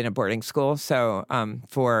was in a boarding school. So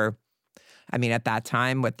at that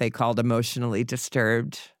time, what they called emotionally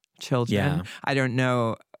disturbed children. Yeah. I don't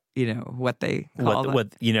know, what they call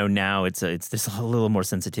what now it's there's a little more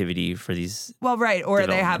sensitivity for these. Well, right, or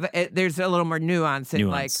they have there's a little more nuance in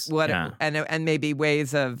like what and maybe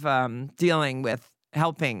ways of dealing with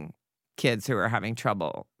helping kids who are having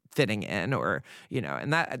trouble fitting in, or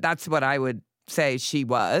and that's what I would say she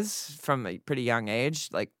was from a pretty young age,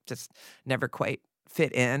 like just never quite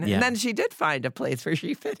fit in. And then she did find a place where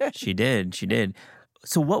she fit in. She did.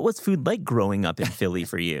 So what was food like growing up in Philly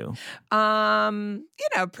for you?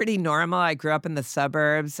 Pretty normal. I grew up in the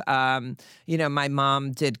suburbs. My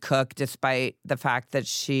mom did cook despite the fact that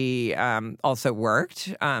she also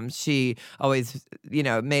worked. She always,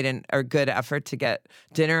 made a good effort to get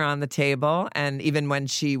dinner on the table. And even when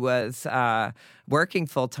she was working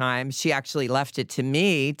full time, she actually left it to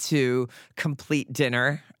me to complete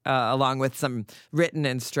dinner. Along with some written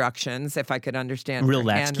instructions, if I could understand. Real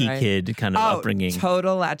latchkey kid kind of upbringing.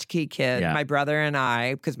 Total latchkey kid. Yeah. My brother and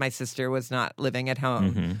I, because my sister was not living at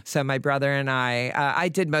home. So my brother and I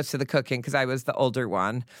did most of the cooking because I was the older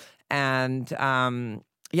one. And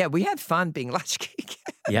we had fun being latchkey kids.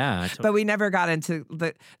 Yeah. But we never got into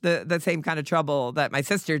the same kind of trouble that my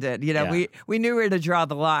sister did. We knew where to draw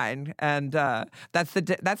the line. And that's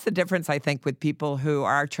the difference, I think, with people who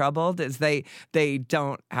are troubled, is they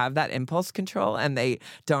don't have that impulse control and they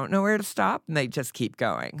don't know where to stop and they just keep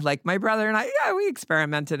going. Like my brother and I, we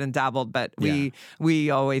experimented and dabbled, but we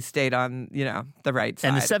always stayed on, the right side.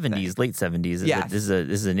 And the 70s, late 70s, this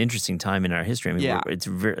is an interesting time in our history. I mean, it's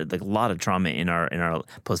like a lot of trauma in our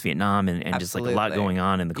post-Vietnam and just like a lot going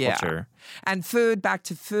on in the culture. And food, back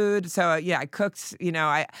to food. So, I cooked,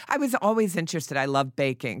 I was always interested. I loved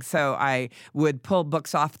baking. So I would pull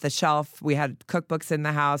books off the shelf. We had cookbooks in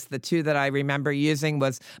the house. The two that I remember using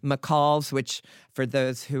was McCall's, which for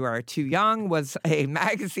those who are too young was a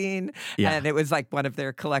magazine. Yeah. And it was like one of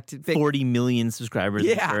their collected 40 million subscribers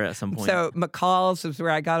at some point. So McCall's was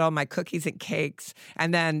where I got all my cookies and cakes.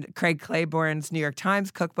 And then Craig Claiborne's New York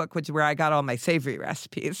Times cookbook, which is where I got all my savory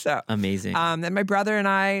recipes. So amazing. And my brother and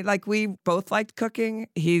I, we both liked cooking.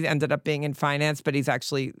 He ended up being in finance, but he's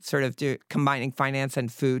actually sort of combining finance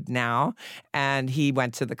and food now. And he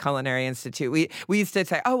went to the Culinary Institute. We used to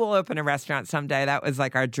say, we'll open a restaurant someday. That was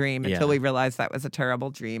like our dream until we realized that was a terrible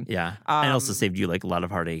dream. Yeah. And also saved you like a lot of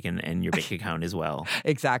heartache and your bank account as well.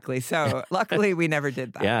 Exactly. So luckily we never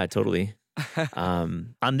did that. Yeah, totally.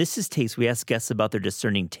 On This Is Taste, we ask guests about their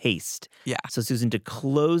discerning taste. Yeah. So, Susan, to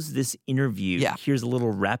close this interview, here's a little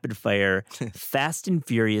rapid fire, fast and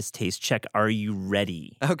furious taste check. Are you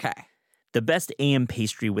ready? Okay. The best AM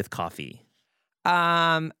pastry with coffee.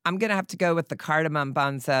 I'm gonna have to go with the cardamom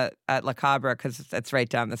buns at La Cabra because it's right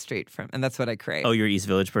down the street and that's what I crave. Oh, you're an East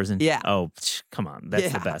Village person? Yeah. Oh, come on,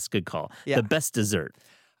 that's the best. Good call. Yeah. The best dessert.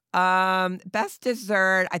 Best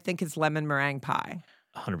dessert, I think, is lemon meringue pie.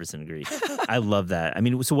 100% agree. I love that. I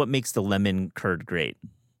mean, so what makes the lemon curd great?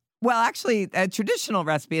 Well, actually, a traditional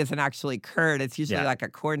recipe isn't actually curd. It's usually like a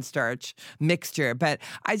cornstarch mixture. But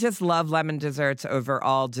I just love lemon desserts over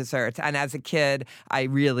all desserts. And as a kid, I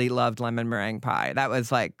really loved lemon meringue pie. That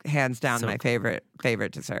was like hands down my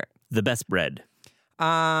favorite dessert. The best bread?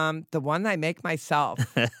 The one I make myself.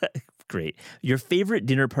 Great. Your favorite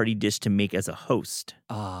dinner party dish to make as a host?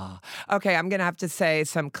 Okay, I'm going to have to say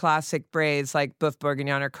some classic braised like boeuf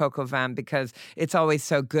bourguignon or coq au vin because it's always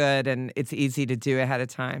so good and it's easy to do ahead of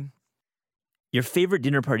time. Your favorite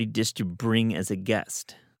dinner party dish to bring as a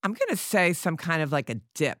guest? I'm going to say some kind of like a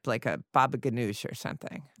dip, like a baba ganoush or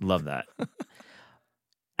something. Love that.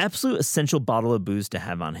 Absolute essential bottle of booze to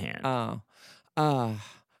have on hand?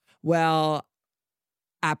 Well,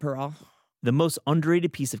 Aperol. The most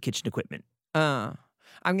underrated piece of kitchen equipment?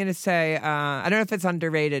 I'm going to say, I don't know if it's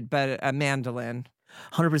underrated, but a mandolin.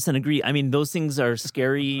 100% agree. I mean, those things are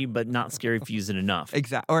scary, but not scary if you use it enough.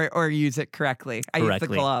 Exactly. Or use it correctly. I use the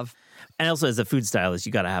glove. And also, as a food stylist,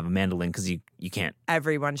 you got to have a mandolin because you can't.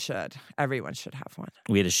 Everyone should. Everyone should have one.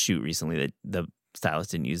 We had a shoot recently that the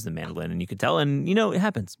stylist didn't use the mandolin, and you could tell. And, it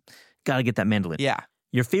happens. Got to get that mandolin. Yeah.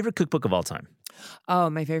 Your favorite cookbook of all time? Oh,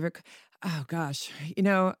 my favorite. Oh, gosh.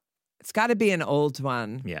 It's got to be an old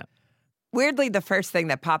one. Yeah. Weirdly, the first thing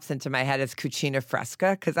that pops into my head is Cucina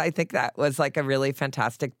Fresca, because I think that was like a really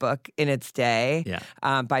fantastic book in its day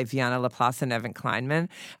by Viana Laplace and Evan Kleinman,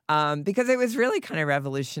 because it was really kind of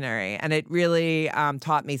revolutionary and it really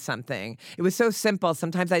taught me something. It was so simple.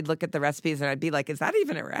 Sometimes I'd look at the recipes and I'd be like, is that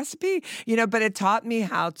even a recipe? But it taught me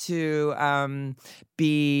how to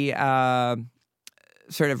be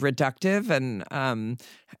sort of reductive and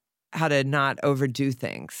how to not overdo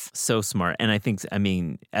things. So smart. And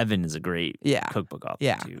Evan is a great cookbook author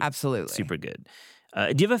yeah, too. Absolutely. Super good.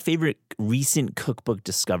 Do you have a favorite recent cookbook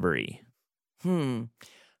discovery? Well,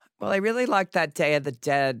 I really liked that Day of the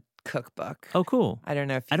Dead cookbook. Oh, cool. I don't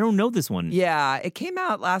know if I don't know this one. Yeah, it came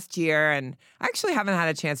out last year, and I actually haven't had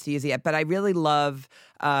a chance to use it yet, but I really love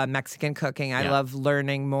Mexican cooking. I love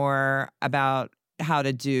learning more about how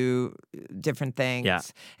to do different things. Yeah.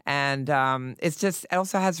 And it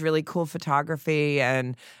also has really cool photography,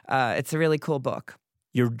 and it's a really cool book.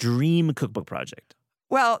 Your dream cookbook project?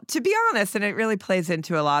 Well, to be honest, and it really plays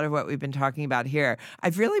into a lot of what we've been talking about here,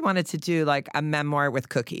 I've really wanted to do like a memoir with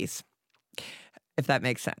cookies, if that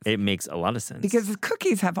makes sense. It makes a lot of sense. Because the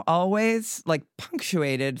cookies have always like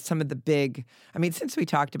punctuated some of the big, since we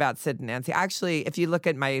talked about Sid and Nancy, actually, if you look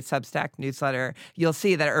at my Substack newsletter, you'll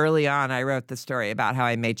see that early on I wrote the story about how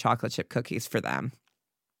I made chocolate chip cookies for them.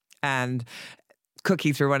 And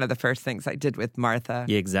cookies were one of the first things I did with Martha.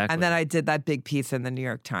 Yeah, exactly. And then I did that big piece in the New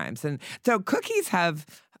York Times. And so cookies have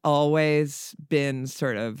always been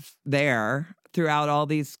sort of there throughout all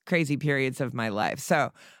these crazy periods of my life.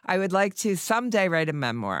 So I would like to someday write a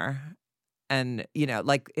memoir and,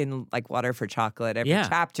 like in Water for Chocolate, every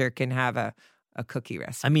chapter can have a cookie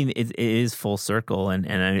recipe. It is full circle,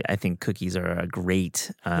 and I think cookies are a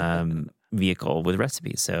great vehicle with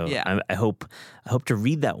recipes. So I hope to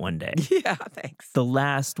read that one day. Yeah, thanks. The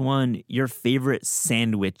last one, your favorite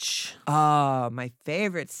sandwich. Oh, my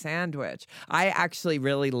favorite sandwich. I actually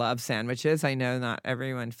really love sandwiches. I know not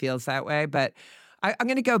everyone feels that way, but I'm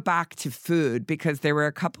going to go back to food because there were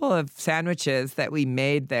a couple of sandwiches that we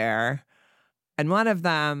made there. And one of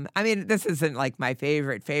them, this isn't like my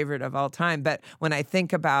favorite of all time, but when I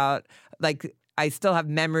think about, I still have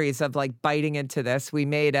memories of biting into this. We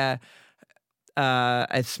made a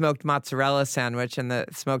smoked mozzarella sandwich, and the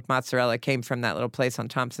smoked mozzarella came from that little place on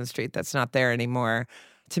Thompson Street that's not there anymore.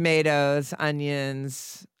 Tomatoes,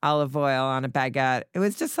 onions, olive oil on a baguette. It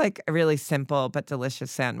was just like a really simple but delicious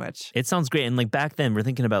sandwich. It sounds great. And back then, we're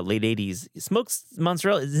thinking about late 80s. Smoked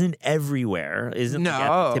mozzarella isn't everywhere. Isn't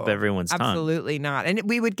at the tip of everyone's tongue. Absolutely not. And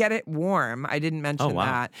we would get it warm. I didn't mention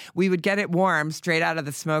that. We would get it warm straight out of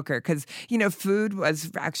the smoker because, food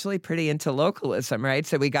was actually pretty into localism, right?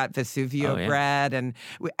 So we got Vesuvio bread and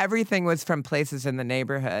everything was from places in the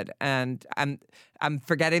neighborhood. And I'm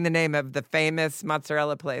forgetting the name of the famous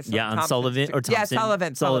mozzarella place. Yeah, on Sullivan or Thompson. Yeah,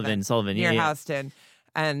 Sullivan. Near Houston.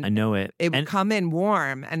 And I know it. It would come in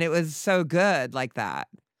warm, and it was so good like that.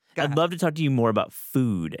 I'd love to talk to you more about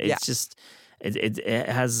food. It's just, it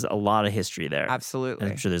has a lot of history there.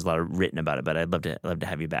 Absolutely. I'm sure there's a lot written about it, but I'd love to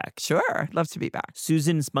have you back. Sure. Love to be back.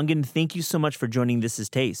 Susan Spungen, thank you so much for joining This Is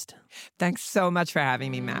Taste. Thanks so much for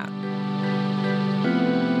having me, Matt.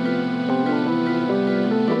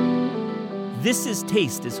 This Is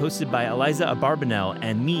Taste is hosted by Eliza Abarbanel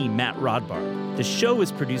and me, Matt Rodbar. The show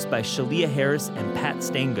is produced by Shalia Harris and Pat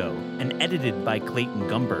Stango and edited by Clayton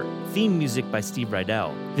Gumbert. Theme music by Steve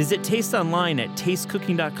Rydell. Visit Taste online at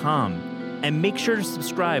tastecooking.com and make sure to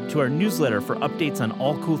subscribe to our newsletter for updates on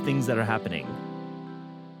all cool things that are happening.